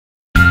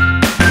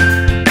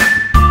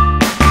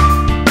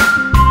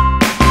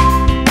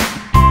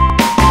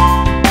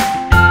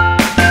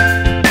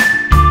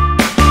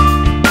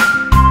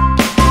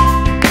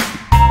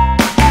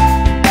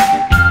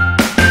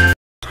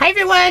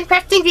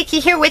Vicky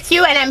here with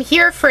you, and I'm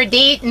here for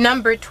day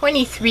number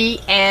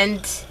 23, and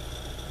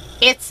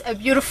it's a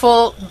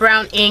beautiful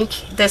brown ink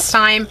this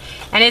time,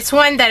 and it's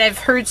one that I've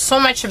heard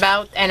so much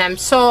about, and I'm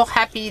so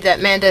happy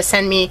that Manda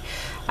sent me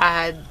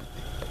a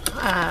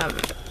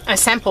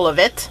sample of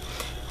it.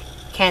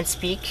 Can't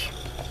speak.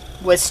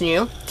 What's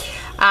new?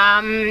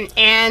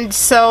 And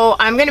so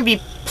I'm going to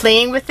be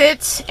playing with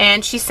it,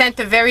 and she sent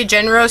a very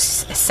generous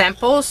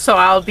sample, so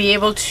I'll be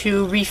able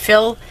to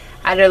refill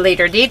at a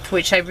later date,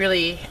 which I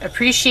really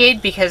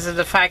appreciate because of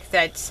the fact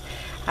that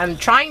I'm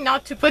trying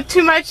not to put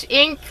too much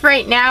ink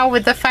right now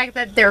with the fact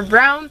that they're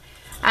brown,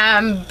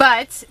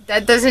 but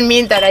that doesn't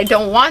mean that I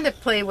don't want to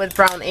play with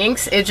brown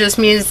inks. It just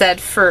means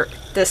that for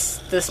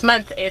this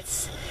month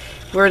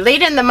we're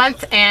late in the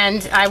month,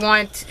 and I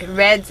want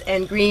red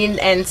and green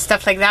and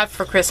stuff like that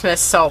for Christmas,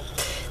 so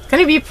it's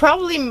gonna be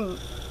probably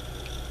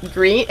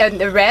green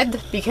and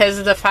red because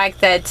of the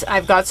fact that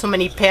I've got so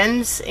many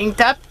pens inked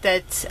up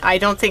that I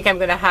don't think I'm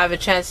gonna have a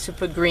chance to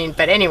put green.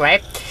 But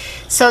anyway,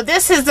 so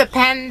this is the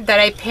pen that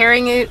I'm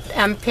pairing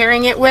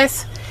it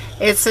with.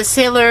 It's a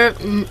Sailor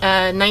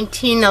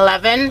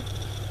 1911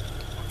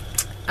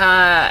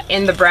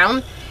 in the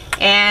brown,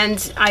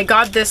 and I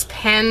got this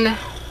pen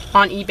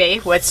on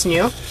eBay. What's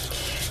new?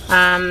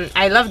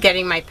 I love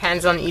getting my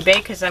pens on eBay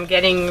because I'm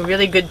getting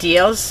really good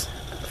deals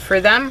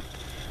for them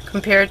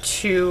compared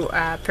to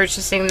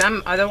purchasing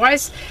them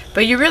otherwise.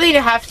 But you really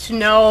have to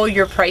know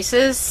your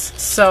prices,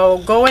 so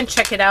go and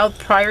check it out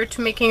prior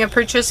to making a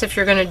purchase if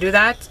you're going to do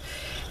that.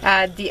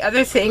 The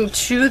other thing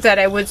too that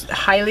I would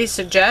highly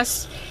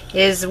suggest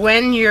is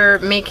when you're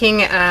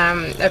making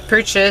a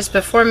purchase,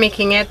 before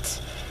making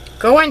it,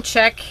 go and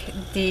check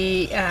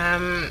the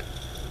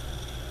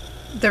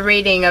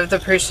rating of the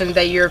person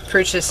that you're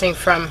purchasing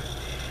from,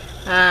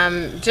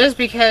 just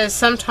because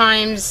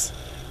sometimes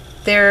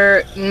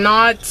they're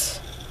not,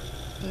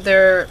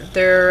 that's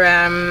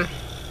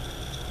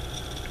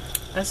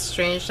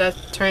strange, that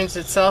turns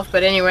itself,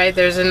 but anyway,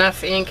 there's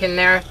enough ink in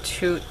there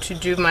to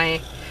do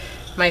my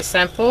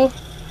sample.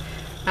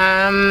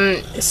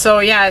 So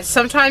yeah,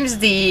 sometimes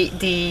they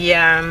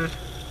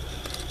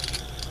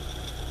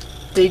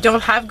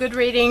don't have good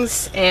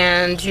ratings,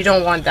 and you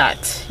don't want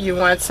that. You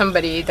want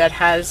somebody that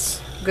has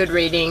good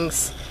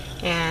ratings,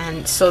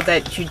 and so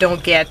that you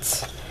don't get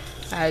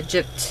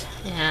gypped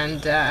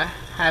and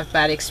have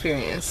bad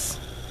experience.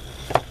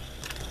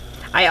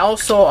 I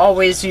also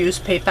always use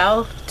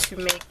PayPal to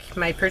make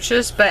my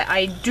purchase, but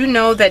I do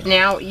know that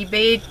now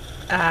eBay,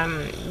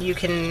 you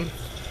can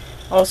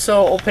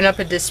also open up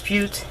a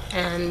dispute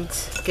and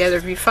get a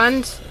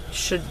refund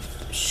should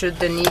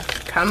the need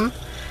come.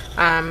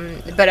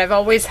 But I've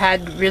always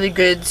had really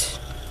good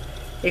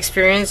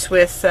experience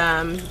with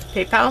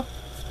PayPal.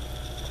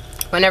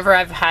 Whenever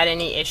I've had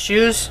any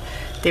issues,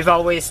 they've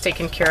always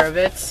taken care of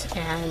it,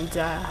 and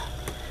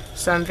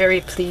so I'm very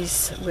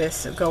pleased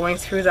with going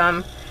through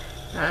them.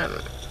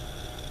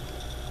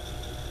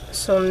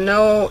 So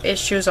no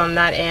issues on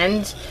that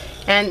end.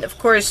 And of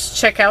course,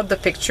 check out the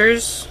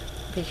pictures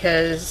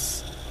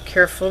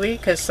carefully,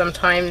 because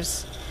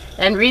sometimes,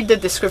 and read the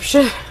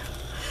description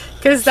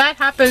because that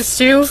happens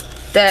too,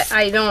 that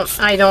I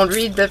don't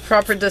read the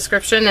proper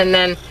description, and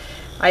then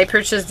I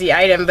purchase the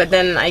item, but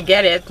then I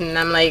get it and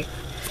I'm like,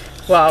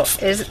 well,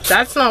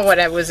 that's not what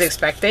I was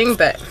expecting.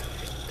 But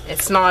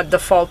it's not the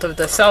fault of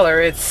the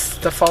seller, it's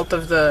the fault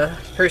of the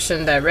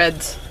person that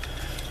read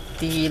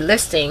the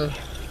listing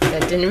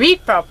that didn't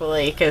read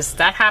properly, because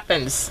that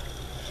happens.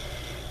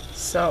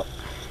 So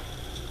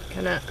I'm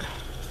gonna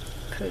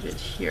put it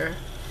here.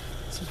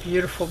 It's a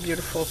beautiful,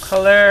 beautiful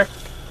color.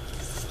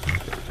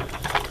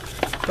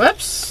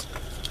 Whoops!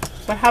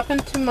 What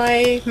happened to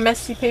my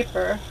messy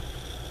paper?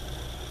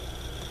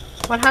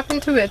 What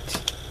happened to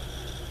it?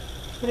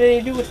 What did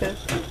I do with it?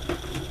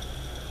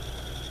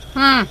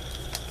 I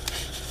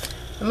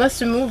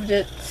must have moved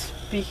it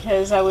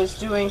because I was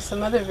doing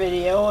some other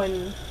video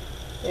and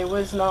it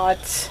was not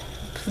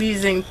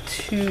pleasing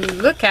to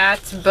look at,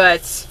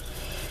 but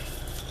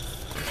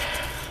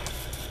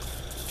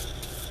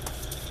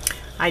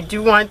I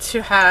do want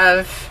to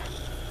have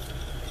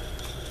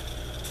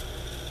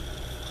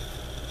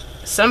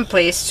some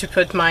place to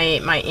put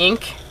my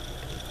ink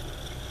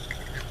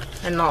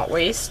and not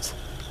waste.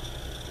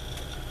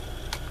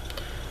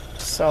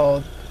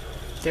 So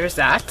there's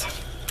that.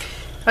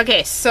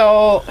 Okay,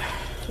 so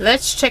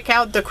let's check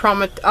out the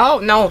oh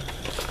no,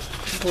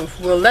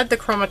 we'll let the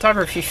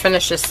chromatography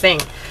finish this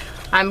thing.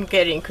 I'm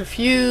getting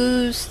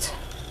confused.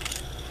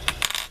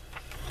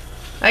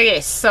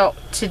 Okay, so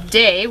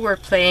today we're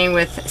playing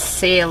with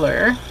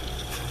Sailor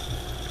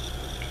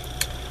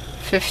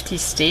 50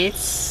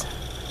 States,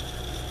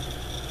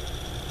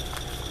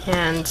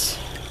 and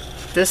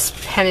this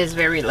pen is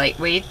very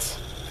lightweight,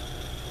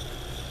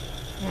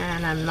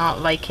 and I'm not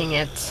liking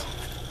it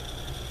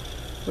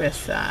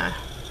with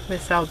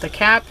without the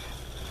cap,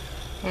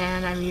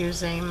 and I'm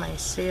using my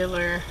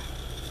Sailor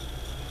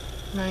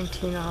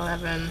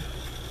 1911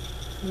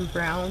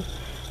 brown,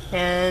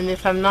 and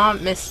if I'm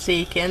not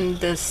mistaken,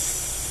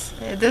 this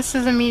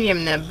is a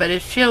medium nib, but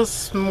it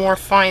feels more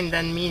fine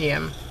than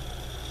medium.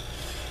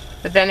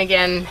 But then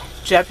again,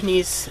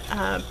 Japanese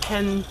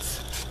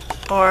pens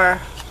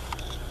are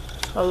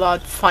a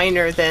lot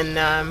finer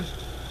than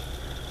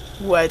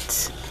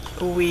what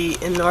we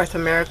in North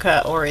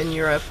America or in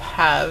Europe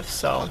have.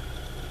 So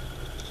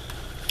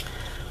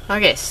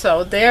okay,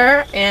 so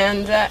there,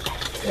 and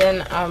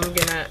then I'm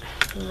gonna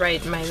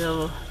write my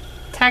little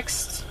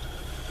text.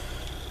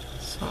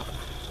 So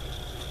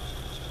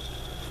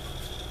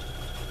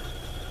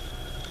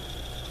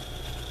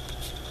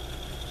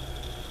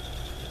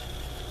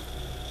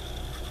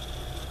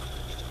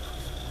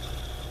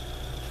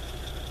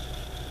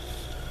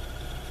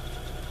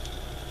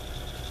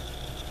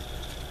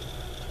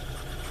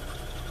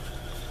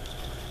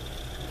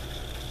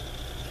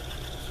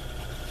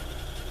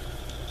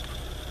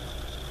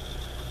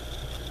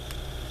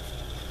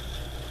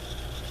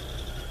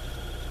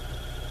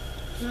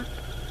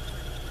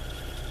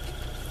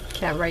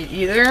can't write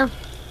either.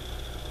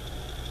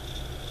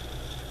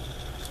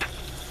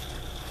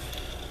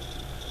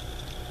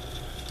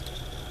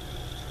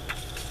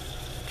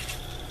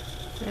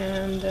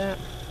 And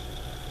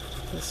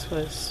this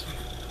was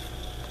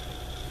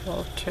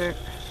Walter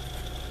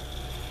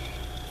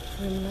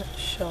in a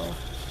nutshell.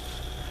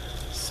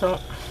 So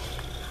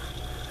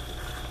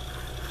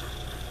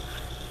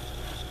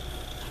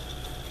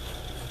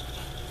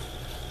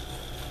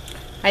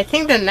I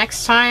think the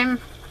next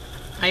time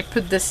I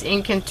put this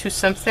ink into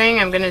something,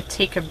 I'm gonna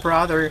take a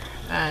broader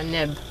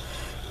nib,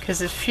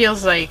 because it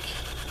feels like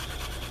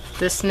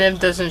this nib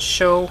doesn't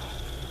show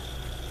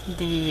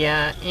the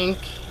ink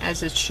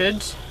as it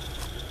should.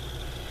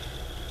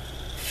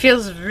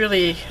 Feels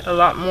really a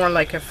lot more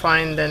like a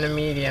fine than a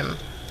medium,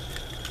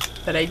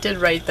 but I did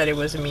write that it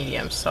was a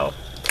medium. So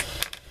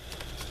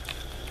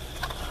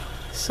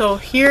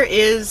here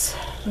is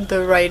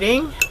the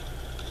writing.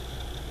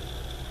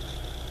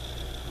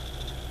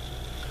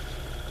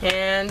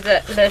 And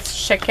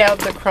let's check out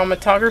the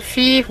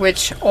chromatography,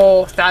 which,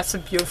 oh, that's a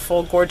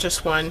beautiful,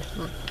 gorgeous one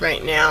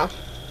right now.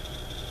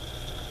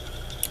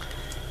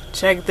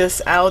 Check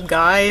this out,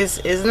 guys.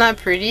 Isn't that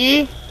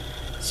pretty?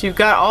 So you've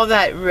got all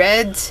that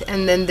red,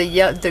 and then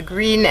the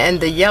green and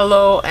the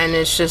yellow, and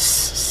it's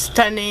just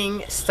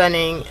stunning,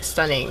 stunning,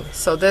 stunning.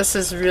 So this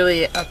is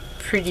really a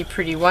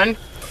pretty one.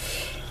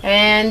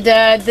 And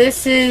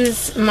this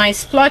is my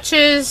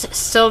splotches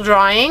still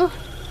drying.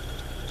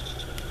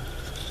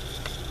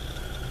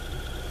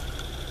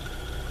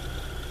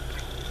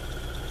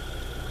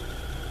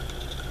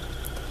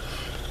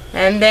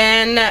 And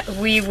then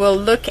we will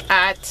look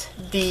at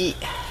the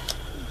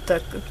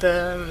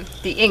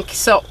ink.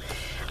 So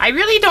I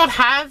really don't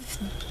have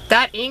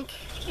that ink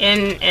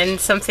in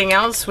something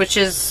else, which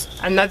is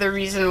another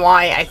reason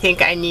why I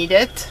think I need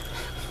it.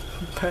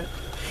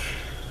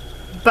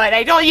 But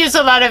I don't use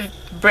a lot of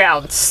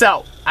browns,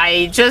 so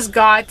I just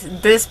got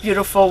this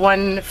beautiful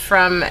one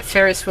from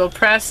Ferris Wheel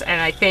Press, and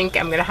I think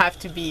I'm gonna have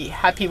to be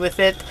happy with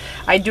it.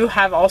 I do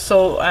have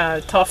also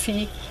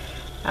toffee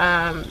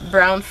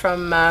brown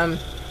from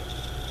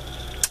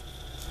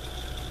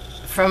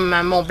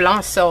Mont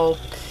Blanc, so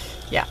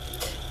yeah.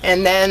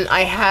 And then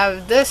I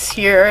have this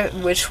here,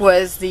 which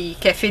was the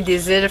Café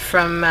des Îles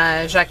from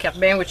Jacques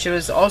Herbin, which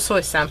was also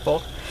a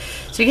sample.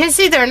 So you can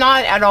see they're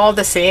not at all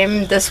the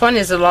same. This one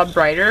is a lot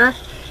brighter.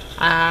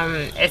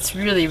 It's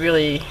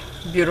really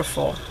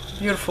beautiful,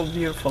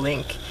 beautiful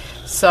ink.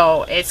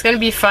 So it's going to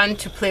be fun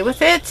to play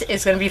with it.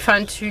 It's going to be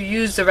fun to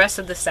use the rest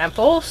of the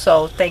sample.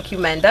 So thank you,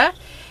 Manda.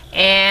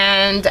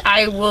 And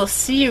I will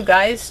see you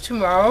guys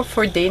tomorrow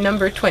for day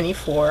number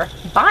 24.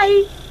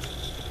 Bye!